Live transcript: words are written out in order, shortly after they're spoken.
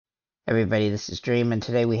Everybody, this is Dream, and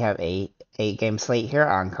today we have a 8-game slate here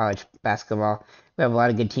on college basketball. We have a lot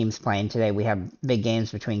of good teams playing today. We have big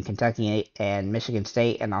games between Kentucky and Michigan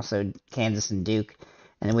State, and also Kansas and Duke.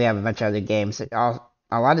 And then we have a bunch of other games. A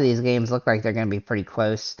lot of these games look like they're going to be pretty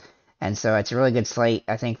close, and so it's a really good slate,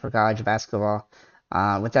 I think, for college basketball.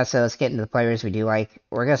 With that said, let's get into the players we do like.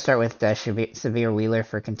 We're going to start with Severe Wheeler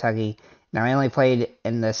for Kentucky. Now, I only played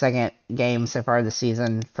in the second game so far this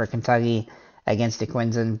season for Kentucky against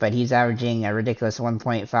DeQuinzen, but he's averaging a ridiculous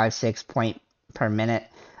 1.56 point per minute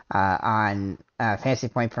on fantasy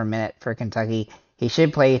point per minute for Kentucky. He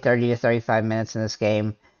should play 30 to 35 minutes in this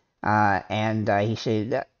game, and he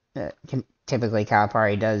should typically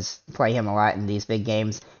Calipari does play him a lot in these big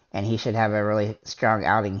games, and he should have a really strong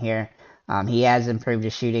outing here. He has improved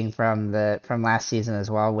his shooting from last season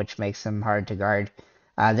as well, which makes him hard to guard.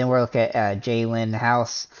 Then we'll look at Jalen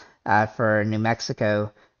House for New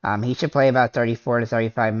Mexico. He should play about 34 to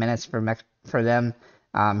 35 minutes for them.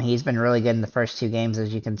 He's been really good in the first two games,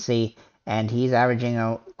 as you can see, and he's averaging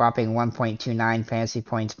a whopping 1.29 fantasy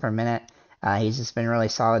points per minute. He's just been really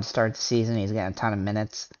solid to start the season. He's getting a ton of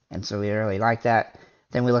minutes, and so we really like that.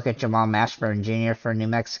 Then we look at Jamal Mashburn Jr. for New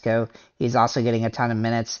Mexico. He's also getting a ton of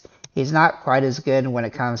minutes. He's not quite as good when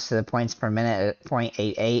it comes to the points per minute at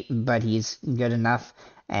 0.88, but he's good enough,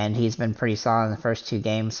 and he's been pretty solid in the first two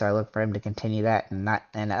games, so I look for him to continue that and not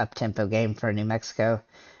an up-tempo game for New Mexico.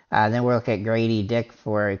 Then we'll look at Grady Dick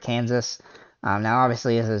for Kansas. Now,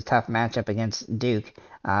 obviously, this is a tough matchup against Duke,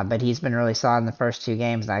 but he's been really solid in the first two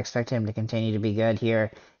games, and I expect him to continue to be good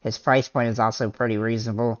here. His price point is also pretty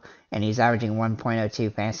reasonable, and he's averaging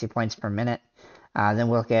 1.02 fantasy points per minute. Then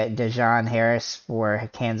we'll look at Dejon Harris for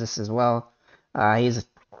Kansas as well. He's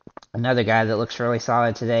another guy that looks really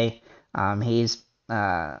solid today. He's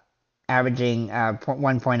averaging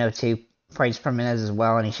 1.02 points per minute as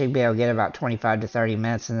well, and he should be able to get about 25 to 30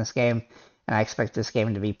 minutes in this game, and I expect this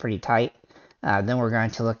game to be pretty tight. Then we're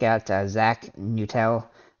going to look at Zach Nuttall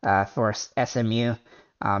for SMU.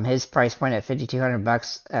 His price point at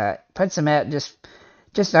 $5,200 puts him at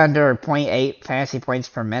just under 0.8 fantasy points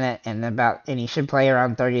per minute, and he should play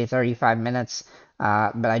around 30 to 35 minutes.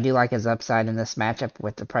 But I do like his upside in this matchup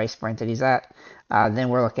with the price point that he's at. Then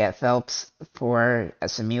we'll look at Phelps for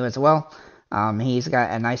SMU as well. He's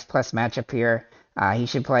got a nice plus matchup here. He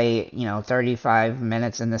should play, 35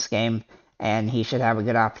 minutes in this game, and he should have a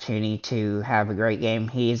good opportunity to have a great game.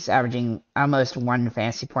 He's averaging almost 1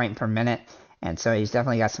 fantasy point per minute, and so he's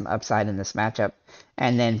definitely got some upside in this matchup.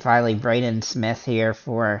 And then finally, Braden Smith here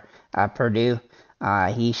for Purdue.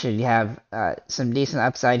 He should have some decent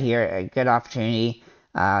upside here, a good opportunity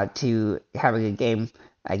to have a good game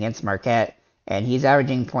against Marquette. And he's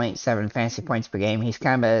averaging 0.7 fantasy points per game. He's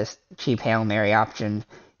kind of a cheap Hail Mary option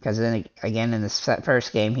because then again in the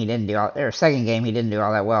second game he didn't do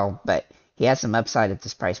all that well, but he has some upside at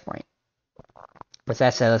this price point. With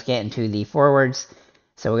that said, let's get into the forwards.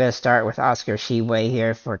 So we're going to start with Oscar Tshiebwe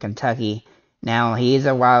here for Kentucky. Now, he is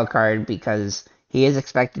a wild card because he is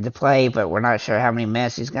expected to play, but we're not sure how many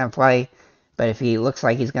minutes he's going to play. But if he looks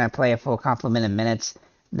like he's going to play a full complement of minutes,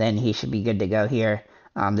 then he should be good to go here.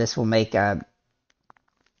 This will make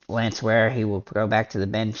Lance Ware, he will go back to the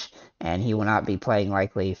bench, and he will not be playing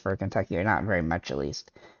likely for Kentucky, or not very much at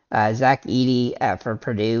least. Zach Edey for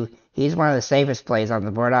Purdue, he's one of the safest plays on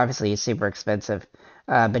the board. Obviously, he's super expensive,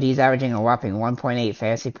 but he's averaging a whopping 1.8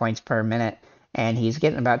 fantasy points per minute, and he's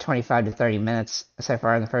getting about 25 to 30 minutes so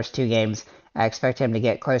far in the first two games. I expect him to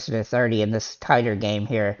get closer to 30 in this tighter game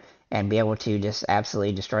here and be able to just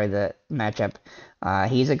absolutely destroy the matchup.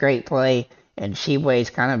 He's a great play, and Tshiebwe is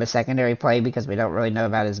kind of a secondary play because we don't really know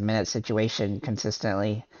about his minute situation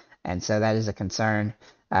consistently, and so that is a concern.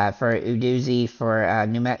 For Udeze for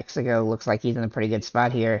New Mexico, looks like he's in a pretty good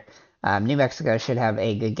spot here. New Mexico should have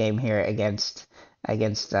a good game here against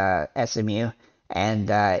SMU,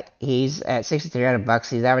 and he's at $6,300.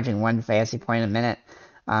 He's averaging 1 fantasy point a minute,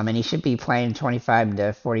 and he should be playing 25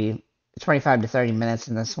 to 30 minutes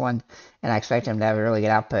in this one, and I expect him to have a really good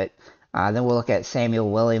output. Then we'll look at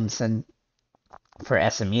Samuel Williamson for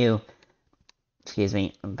SMU. Excuse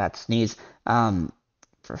me, I'm about to sneeze.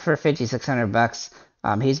 For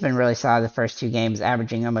 $5,600, he's been really solid the first two games,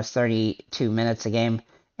 averaging almost 32 minutes a game,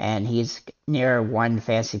 and he's near 1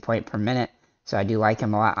 fantasy point per minute, so I do like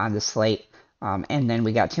him a lot on the slate. And then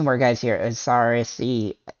we got two more guys here,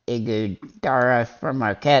 Asarasi Igudara from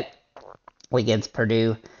Marquette against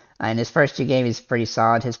Purdue. In his first two games, he's pretty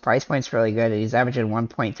solid. His price point's really good. He's averaging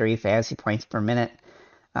 1.3 fantasy points per minute.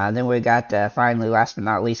 Then we got, finally, last but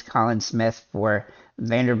not least, Colin Smith for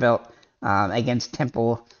Vanderbilt against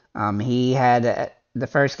Temple. He had the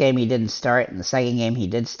first game he didn't start, and the second game he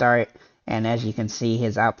did start, And as you can see,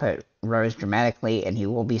 his output rose dramatically, and he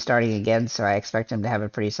will be starting again, so I expect him to have a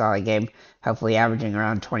pretty solid game, hopefully averaging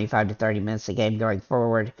around 25 to 30 minutes a game going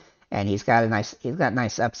forward. And he's got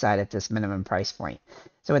nice upside at this minimum price point.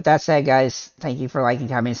 So with that said, guys, thank you for liking,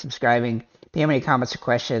 commenting, subscribing. If you have any comments or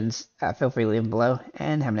questions, feel free to leave them below,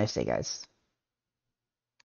 and have a nice day, guys.